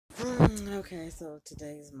Okay, so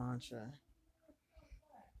today's mantra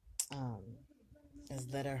um is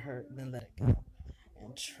let it hurt, then let it go.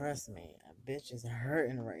 And trust me, a bitch is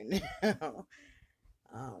hurting right now.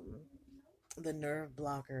 um the nerve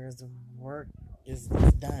blockers work is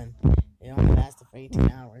done. It only lasted for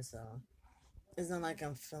 18 hours, so it's not like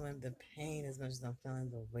I'm feeling the pain as much as I'm feeling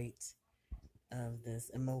the weight of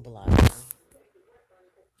this immobilizer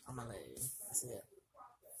on my leg. That's it.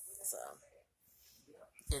 So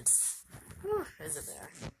it's is it there?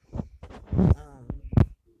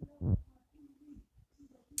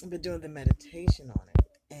 I've been doing the meditation on it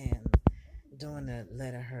and doing the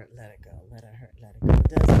let it hurt, let it go, let it hurt, let it go. It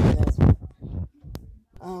does.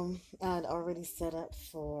 I'd already set up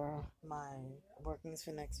for my workings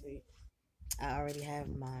for next week. I already have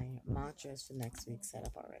my mantras for next week set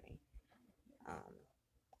up already. Um,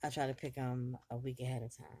 I try to pick them a week ahead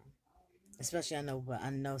of time. Especially I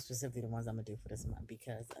know specifically the ones I'm gonna do for this month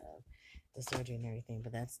because of the surgery and everything.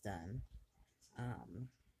 But that's done. Um,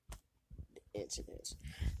 itch.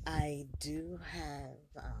 I do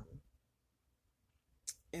have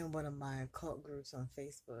in one of my cult groups on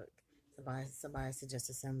Facebook. Somebody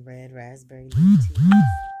suggested some red raspberry leaf tea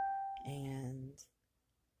and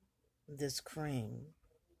this cream.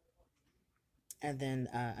 And then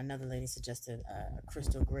another lady suggested a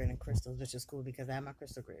crystal grid and crystals, which is cool because I have my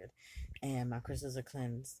crystal grid and my crystals are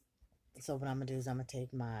cleansed. So what I'm gonna do is I'm gonna take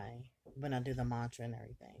when I do the mantra and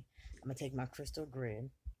everything, I'm gonna take my crystal grid,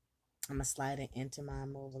 I'm gonna slide it into my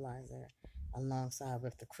immobilizer alongside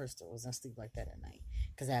with the crystals and sleep like that at night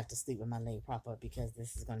because I have to sleep with my leg prop up because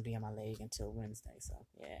this is gonna be on my leg until Wednesday. So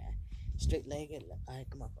yeah, straight legged like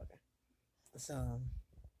a motherfucker. So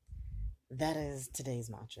that is today's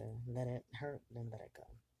mantra. Let it hurt, then let it go.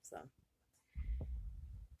 So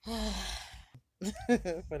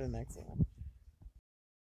for the next one.